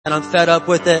and I'm fed up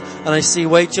with it, and I see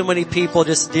way too many people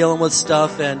just dealing with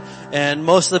stuff, and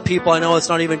most of the people I know, it's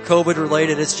not even COVID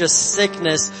related, it's just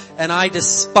sickness, and I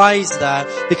despise that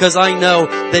because I know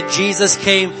that Jesus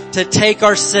came to take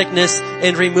our sickness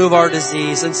and remove our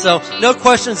disease. And so, no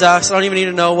questions asked. I don't even need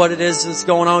to know what it is that's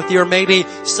going on with you, or maybe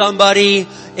somebody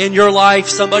in your life,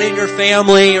 somebody in your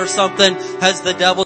family or something has the devil